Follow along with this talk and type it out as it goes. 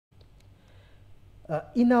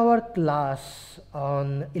In our class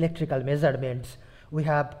on electrical measurements, we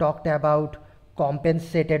have talked about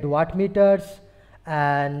compensated wattmeters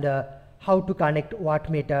and how to connect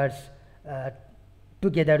wattmeters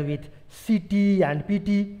together with CT and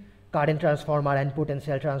PT, current transformer and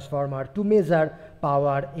potential transformer, to measure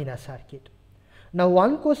power in a circuit. Now,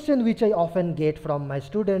 one question which I often get from my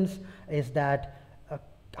students is that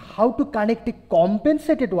how to connect a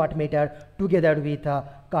compensated wattmeter together with a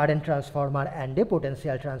current transformer and a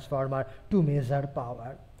potential transformer to measure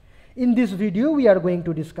power. In this video, we are going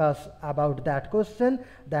to discuss about that question,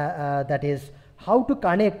 that is how to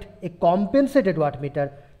connect a compensated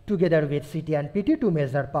wattmeter together with CT and PT to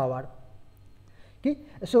measure power. Okay,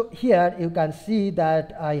 so here you can see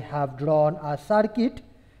that I have drawn a circuit,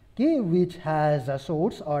 okay, which has a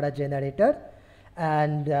source or a generator,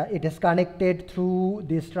 and it is connected through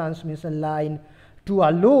this transmission line to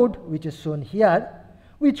a load which is shown here,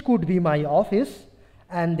 which could be my office,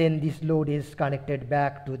 and then this load is connected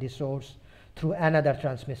back to the source through another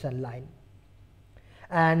transmission line.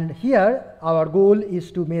 And here our goal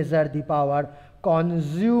is to measure the power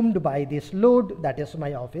consumed by this load, that is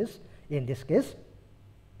my office in this case.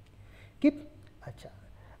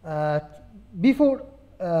 Before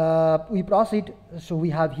we proceed, so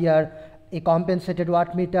we have here a compensated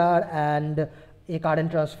wattmeter and a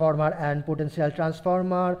current transformer and potential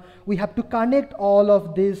transformer. We have to connect all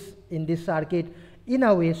of this in this circuit in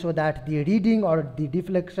a way so that the reading or the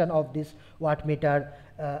deflection of this wattmeter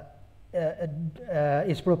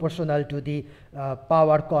is proportional to the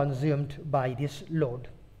power consumed by this load.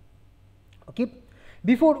 Okay.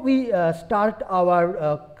 Before we start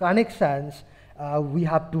our connections, we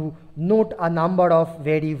have to note a number of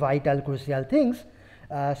very vital, crucial things.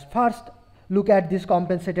 First, look at this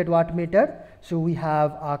compensated wattmeter. So we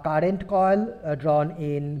have a current coil drawn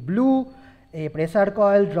in blue, a pressure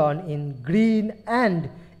coil drawn in green, and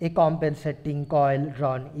a compensating coil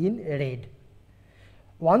drawn in red.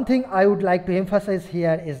 One thing I would like to emphasize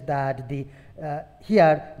here is that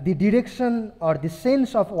here the direction or the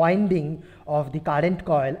sense of winding of the current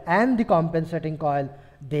coil and the compensating coil,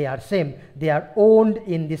 they are same. They are owned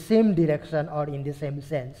in the same direction or in the same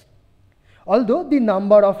sense. Although the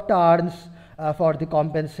number of turns for the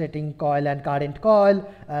compensating coil and current coil,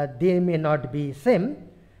 they may not be same.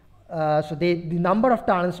 So the number of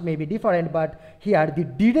turns may be different, but here the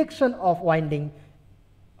direction of winding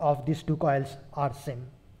of these two coils are same.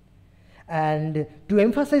 And to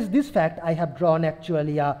emphasize this fact, I have drawn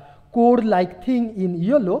actually a core-like thing in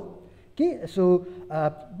yellow. Okay, so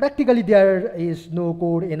practically there is no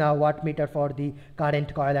core in a wattmeter for the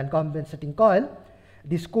current coil and compensating coil.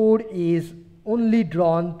 This core is only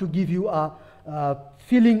drawn to give you a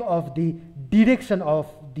feeling of the direction of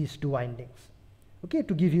these two windings. Okay,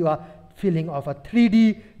 to give you a feeling of a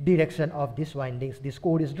 3D direction of these windings. This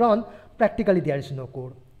core is drawn, practically there is no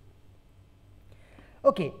core.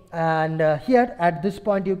 Okay, and here at this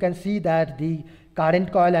point you can see that the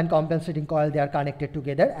current coil and compensating coil, they are connected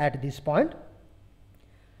together at this point.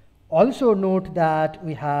 Also note that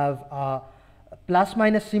we have a plus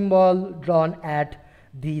minus symbol drawn at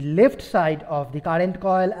the left side of the current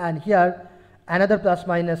coil, and here another plus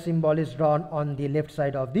minus symbol is drawn on the left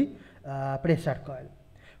side of the pressure coil.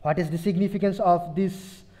 What is the significance of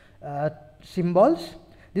these symbols?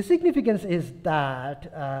 The significance is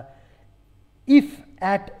that if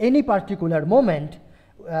at any particular moment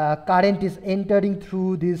current is entering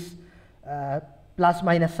through this plus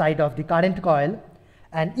minus side of the current coil,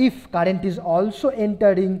 and if current is also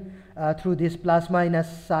entering through this plus minus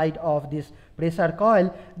side of this pressure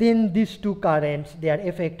coil, then these two currents, their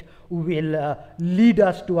effect will lead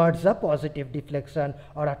us towards a positive deflection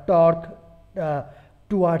or a torque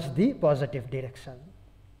towards the positive direction.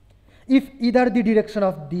 If either the direction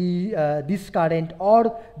of the this current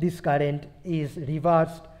or this current is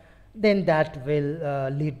reversed, then that will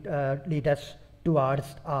lead us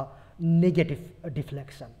towards a negative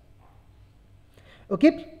deflection.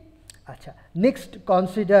 Okay. Next,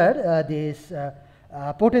 consider this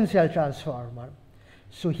potential transformer.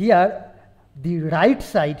 So here the right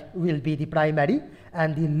side will be the primary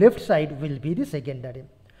and the left side will be the secondary.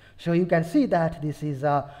 So you can see that this is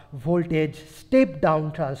a voltage step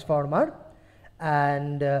down transformer,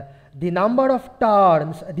 and the number of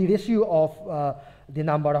turns, the ratio of the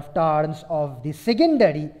number of turns of the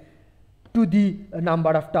secondary to the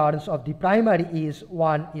number of turns of the primary is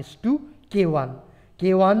 1:K1.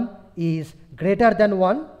 K1 is greater than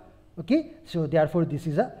 1. Okay, so therefore this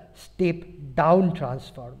is a step down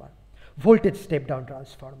transformer, voltage step down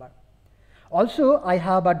transformer. Also, I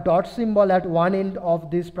have a dot symbol at one end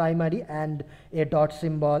of this primary and a dot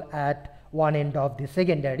symbol at one end of the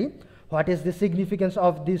secondary. What is the significance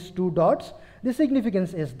of these two dots? The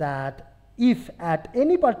significance is that if at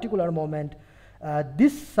any particular moment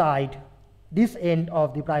this end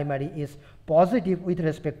of the primary is positive with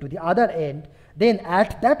respect to the other end, then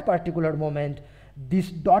at that particular moment this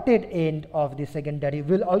dotted end of the secondary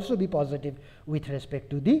will also be positive with respect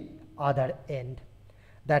to the other end.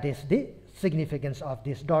 That is the significance of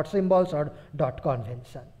these dot symbols or dot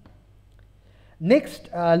convention. Next,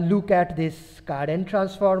 look at this current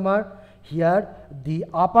transformer. Here the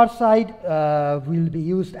upper side will be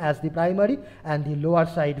used as the primary and the lower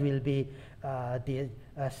side will be the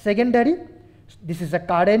secondary. This is a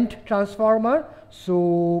current transformer,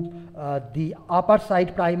 so the upper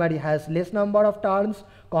side primary has less number of turns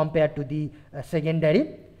compared to the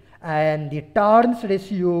secondary, and the turns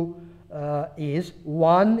ratio is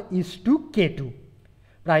 1:K2.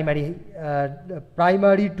 Primary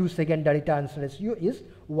to secondary turns ratio is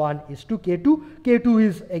 1:K2. K2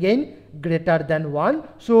 is again greater than 1.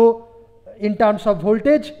 So in terms of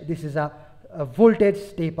voltage, this is a voltage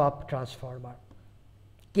step up transformer.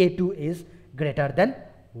 K2 is greater than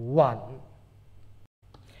 1.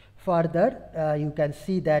 Further, you can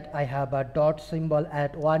see that I have a dot symbol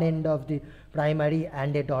at one end of the primary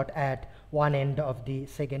and a dot at one end of the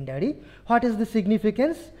secondary. What is the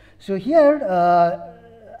significance? So here,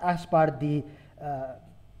 as per the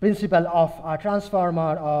principle of a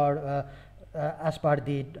transformer, or as per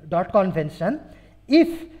the dot convention,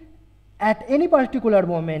 if at any particular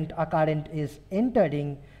moment a current is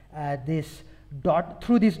entering this dot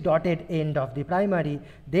through this dotted end of the primary,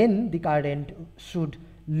 then the current should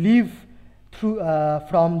leave through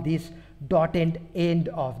from this dotted end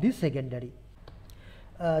of the secondary.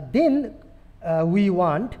 Then we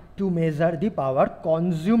want to measure the power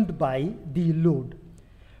consumed by the load.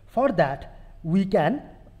 For that, we can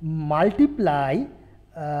multiply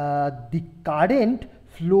the current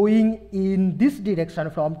flowing in this direction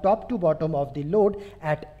from top to bottom of the load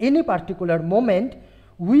at any particular moment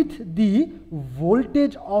with the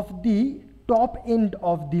voltage of the top end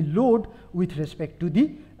of the load with respect to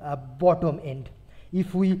the bottom end.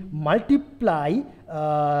 If we multiply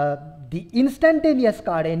the instantaneous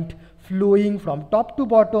current flowing from top to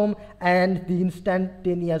bottom and the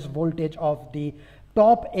instantaneous voltage of the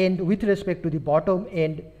top end with respect to the bottom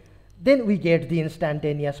end, then we get the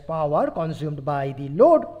instantaneous power consumed by the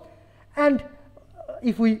load. And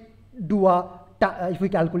if we do if we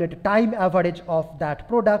calculate a time average of that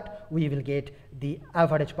product, we will get the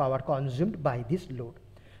average power consumed by this load.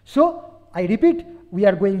 So I repeat, we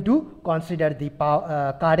are going to consider the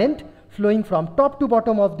current flowing from top to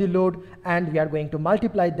bottom of the load, and we are going to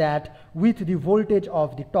multiply that with the voltage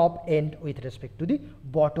of the top end with respect to the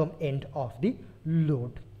bottom end of the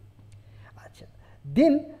load.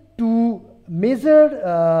 Then to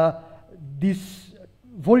measure this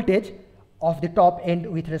voltage of the top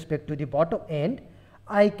end with respect to the bottom end,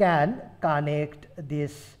 I can connect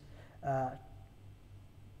this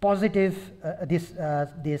positive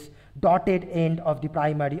this dotted end of the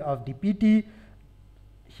primary of the PT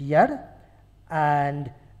here,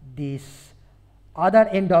 and this other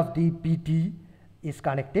end of the PT is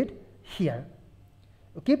connected here.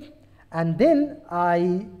 Okay, and then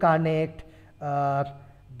I connect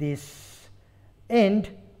this end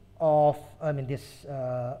of this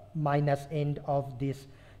minus end of this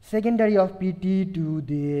secondary of PT to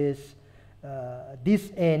this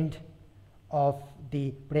this end of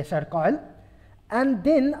the pressure coil, and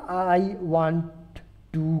then I want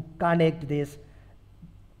to connect this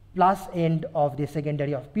plus end of the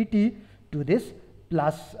secondary of PT to this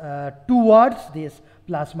plus towards this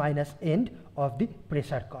plus minus end of the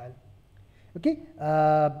pressure coil. Okay.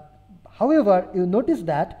 However, you notice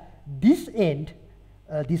that this end,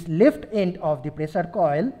 this left end of the pressure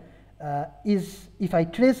coil is, if I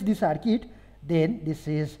trace the circuit, then this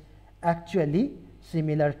is actually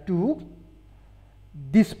similar to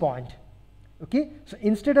this point. Okay, so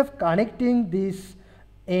instead of connecting this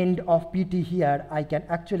end of PT here, I can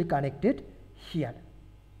actually connect it here.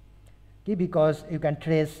 Okay, because you can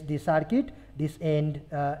trace the circuit, this end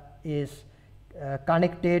is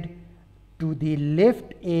connected to the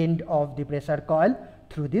left end of the pressure coil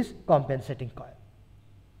through this compensating coil.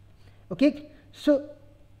 Okay, so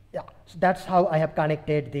yeah, so that's how I have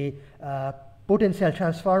connected the potential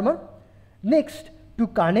transformer. Next, to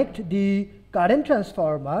connect the current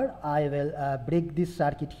transformer, I will break this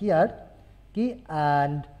circuit here. Okay,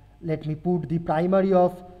 and let me put the primary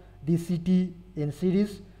of the CT in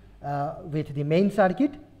series with the main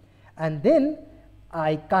circuit, and then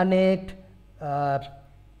I connect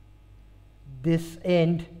this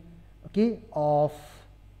end, okay, of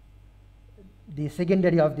the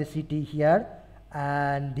secondary of the CT here,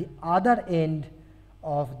 and the other end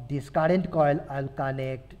of this current coil I'll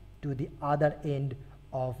connect to the other end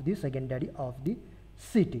of the secondary of the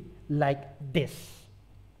CT, like this.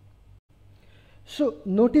 So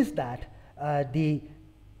notice that the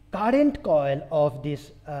current coil of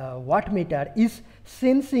this wattmeter is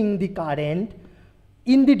sensing the current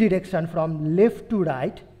in the direction from left to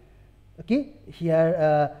right. Okay,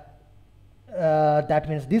 here that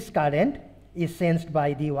means this current is sensed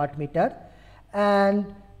by the wattmeter,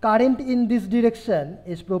 and current in this direction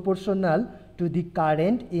is proportional to the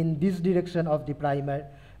current in this direction of the primary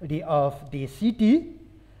of the CT,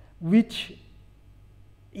 which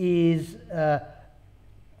is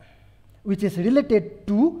related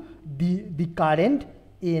to the current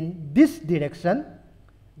in this direction,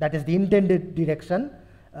 that is the intended direction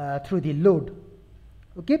through the load.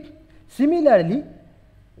 Okay. Similarly,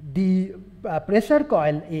 the pressure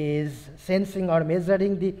coil is sensing or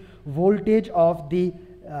measuring the voltage of the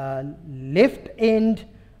left end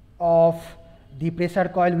of the pressure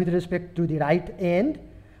coil with respect to the right end,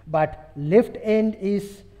 but left end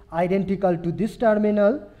is identical to this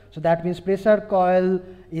terminal. So that means pressure coil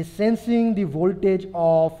is sensing the voltage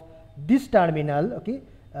of this terminal, okay,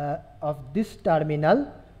 of this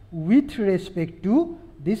terminal with respect to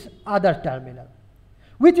this other terminal,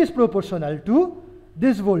 which is proportional to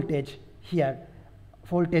this voltage here,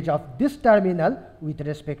 voltage of this terminal with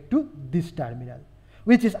respect to this terminal,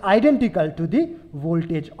 which is identical to the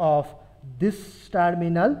voltage of this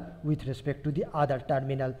terminal with respect to the other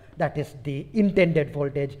terminal, that is the intended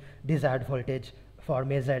voltage, desired voltage for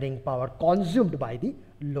measuring power consumed by the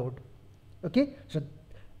load. Okay, so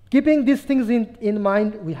keeping these things in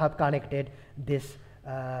mind, we have connected this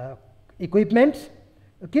equipments.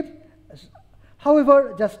 Okay.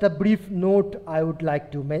 However, just a brief note I would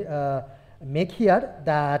like to make here,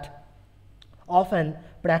 that often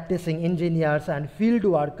practicing engineers and field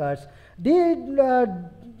workers, they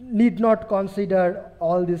need not consider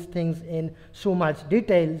all these things in so much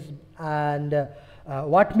details, and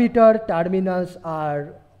wattmeter terminals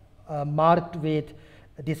are marked with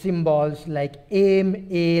the symbols like M,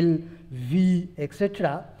 L, V,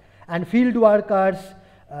 etc. And field workers,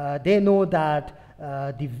 they know that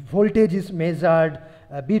the voltage is measured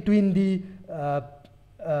between the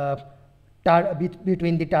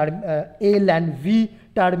L and V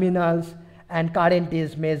terminals, and current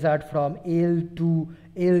is measured from L to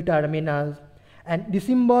L terminals, and the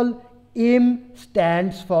symbol M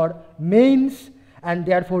stands for mains, and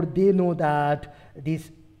therefore they know that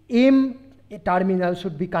this M terminal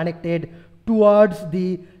should be connected towards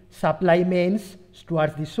the supply mains,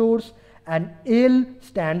 towards the source, and L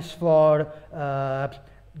stands for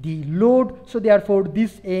the load, so therefore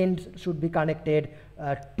this end should be connected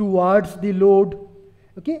towards the load.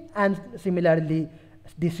 Okay, and similarly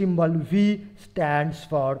the symbol V stands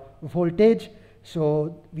for voltage,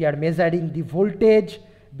 so we are measuring the voltage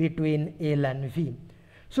between L and V.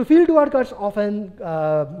 So field workers often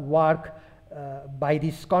work by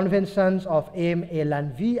these conventions of M, L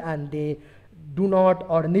and V, and they do not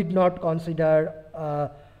or need not consider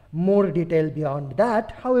more detail beyond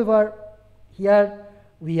that. However, here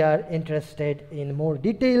we are interested in more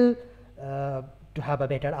detail to have a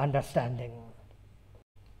better understanding.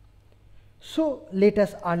 So let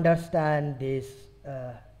us understand this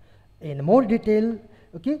in more detail.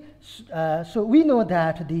 Okay, so we know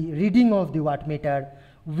that the reading of the wattmeter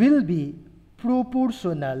will be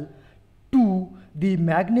proportional to the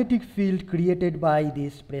magnetic field created by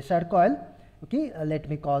this pressure coil. Okay, let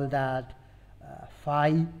me call that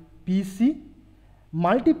phi PC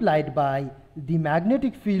multiplied by the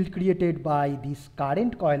magnetic field created by this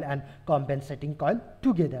current coil and compensating coil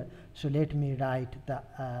together. So let me write the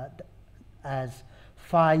as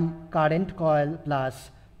phi current coil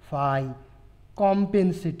plus phi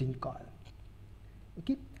compensating coil.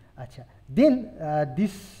 Okay, acha. Then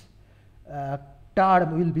this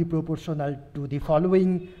term will be proportional to the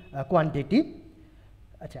following quantity.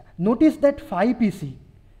 Acha. Notice that phi PC,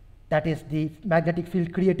 that is the magnetic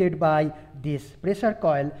field created by this pressure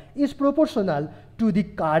coil, is proportional to the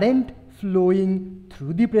current flowing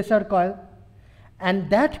through the pressure coil, and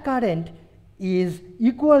that current is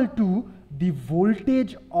equal to the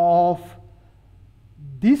voltage of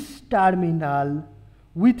this terminal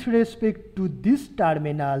with respect to this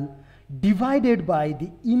terminal divided by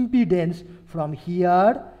the impedance from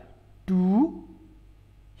here to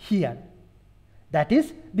here. That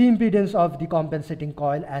is the impedance of the compensating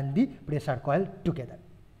coil and the pressure coil together.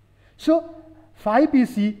 So phi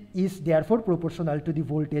PC is therefore proportional to the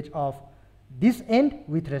voltage of this end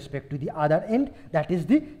with respect to the other end, that is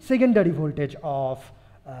the secondary voltage of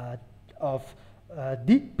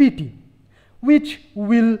the PT. which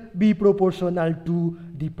will be proportional to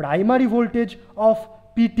the primary voltage of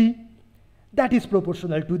PT, that is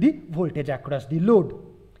proportional to the voltage across the load.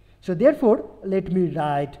 So therefore, let me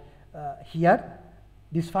write here,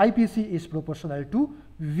 this phi PC is proportional to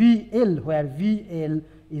VL, where VL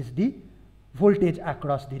is the voltage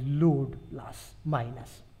across the load plus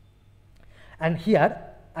minus. And here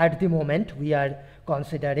at the moment we are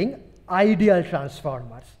considering ideal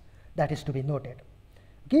transformers, that is to be noted.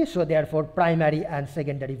 Okay, so therefore primary and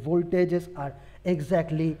secondary voltages are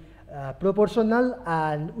exactly proportional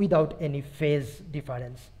and without any phase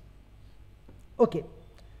difference. Okay,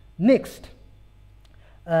 next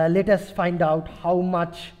let us find out how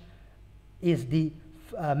much is the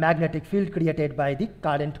magnetic field created by the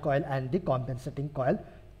current coil and the compensating coil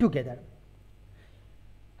together.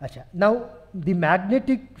 Now the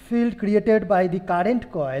magnetic field created by the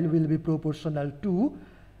current coil will be proportional to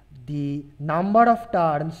the number of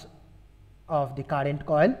turns of the current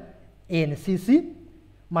coil NCC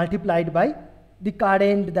multiplied by the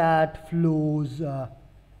current that flows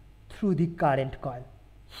through the current coil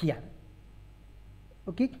here.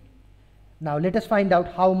 Okay, now let us find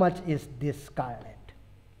out how much is this current.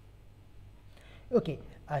 Okay,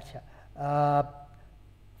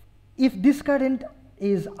 if this current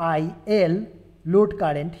is IL, load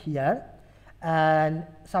current here, and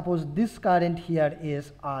suppose this current here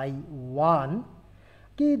is I1,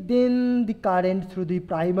 okay, then the current through the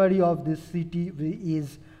primary of this CT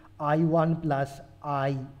is I1 plus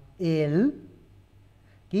IL,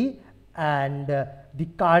 okay, and the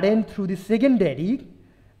current through the secondary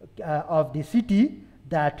of the CT,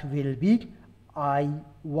 that will be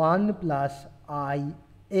I1 plus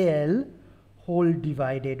IL whole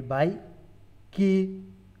divided by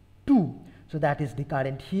K2. So that is the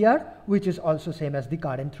current here, which is also same as the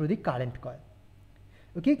current through the current coil.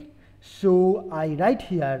 Okay, so I write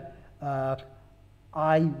here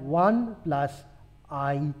I1 plus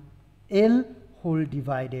IL whole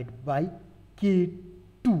divided by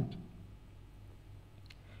K2.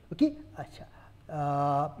 Okay,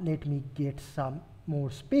 let me get some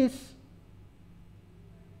more space.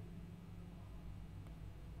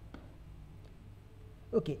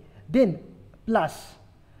 Okay, then plus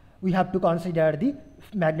we have to consider the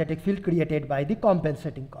magnetic field created by the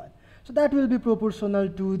compensating coil. So that will be proportional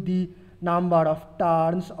to the number of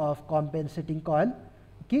turns of compensating coil,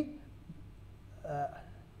 okay,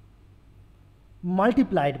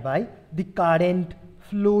 multiplied by the current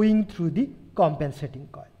flowing through the compensating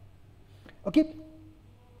coil. Okay.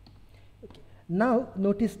 Now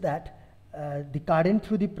notice that the current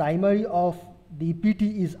through the primary of the PT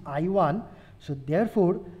is I1, so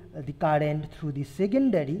therefore the current through the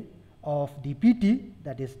secondary of the PT,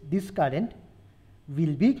 that is this current,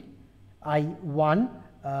 will be I1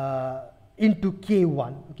 into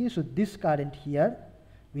K1. Okay, so this current here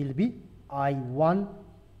will be I1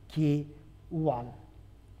 K1,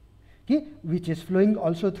 okay, which is flowing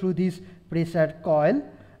also through this pressure coil,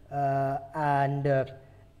 and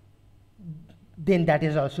then that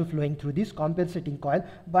is also flowing through this compensating coil,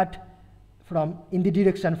 but from in the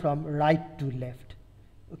direction from right to left.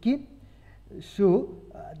 Okay, so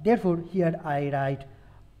therefore here I write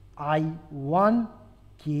I1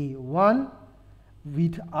 K1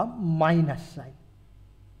 with a minus sign.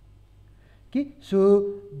 Okay,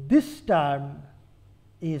 so this term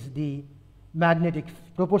is the magnetic,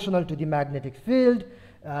 proportional to the magnetic field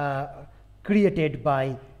created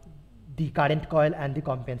by the current coil and the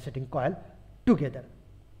compensating coil together.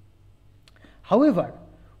 However,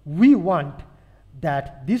 we want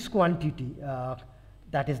that this quantity,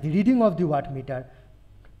 that is the reading of the wattmeter,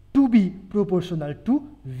 to be proportional to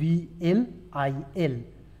VLIL.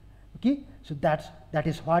 Okay, so that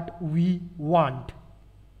is what we want.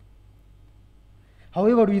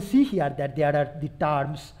 However, we see here that there are the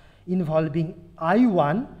terms involving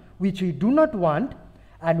I1 which we do not want,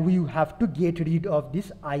 and we have to get rid of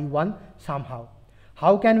this I1 somehow.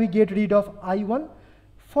 How can we get rid of I1?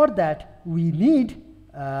 For that we need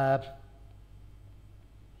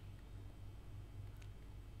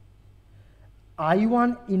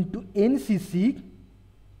I1 into NCC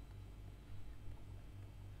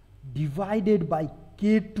divided by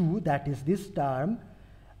K2, that is this term,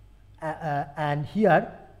 and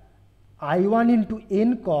here I1 into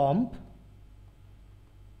Ncomp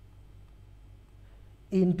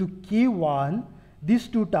into K1. These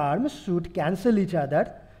two terms should cancel each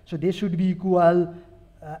other, so they should be equal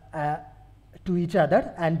to each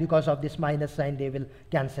other, and because of this minus sign they will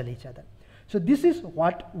cancel each other. So this is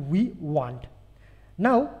what we want.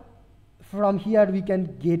 Now from here we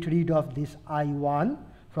can get rid of this I1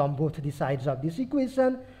 from both the sides of this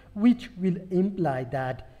equation, which will imply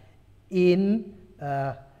that N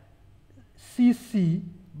Cc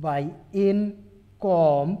by N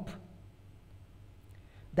comp,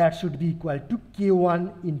 that should be equal to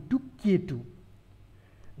K1 into K2.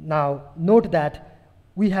 Now note that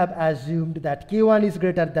we have assumed that K1 is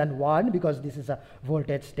greater than 1 because this is a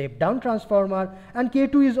voltage step down transformer, and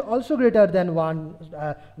K2 is also greater than 1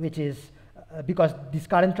 which is because this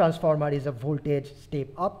current transformer is a voltage step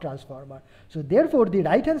up transformer. So therefore the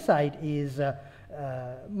right hand side is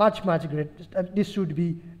much greater. This should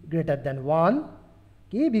be greater than 1,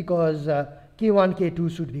 okay, because K1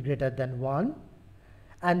 K2 should be greater than 1,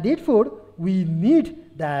 and therefore we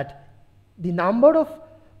need that the number of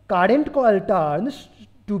current coil turns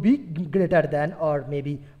to be greater than or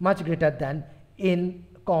maybe much greater than N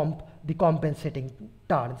comp, the compensating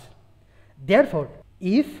turns. Therefore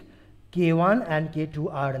if K1 and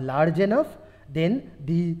K2 are large enough, then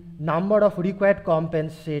the number of required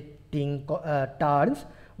compensating turns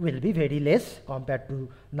will be very less compared to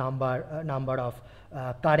number of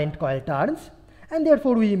current coil turns, and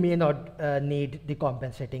therefore we may not need the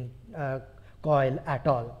compensating coil at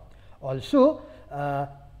all. Also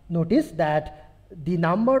notice that the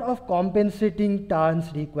number of compensating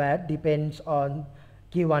turns required depends on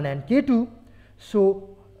K1 and K2. So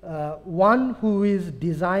one who is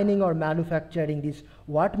designing or manufacturing this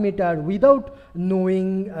wattmeter without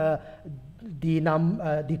knowing the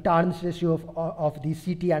turns ratio of the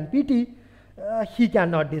CT and PT, he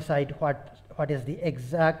cannot decide what is the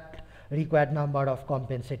exact required number of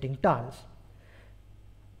compensating turns.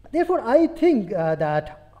 Therefore, I think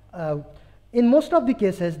that in most of the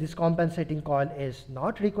cases this compensating coil is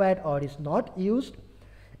not required or is not used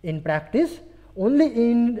in practice. Only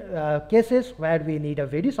in cases where we need a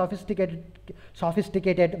very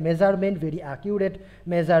sophisticated measurement, very accurate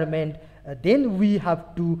measurement, then we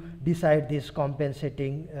have to decide this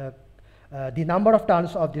compensating the number of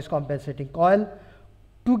turns of this compensating coil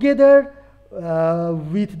together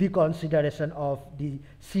with the consideration of the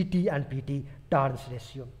CT and PT turns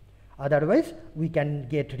ratio. Otherwise we can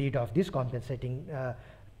get rid of this compensating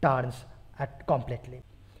turns completely.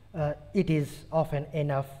 It is often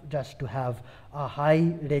enough just to have a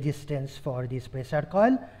high resistance for this pressure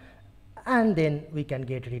coil, and then we can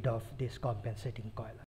get rid of this compensating coil.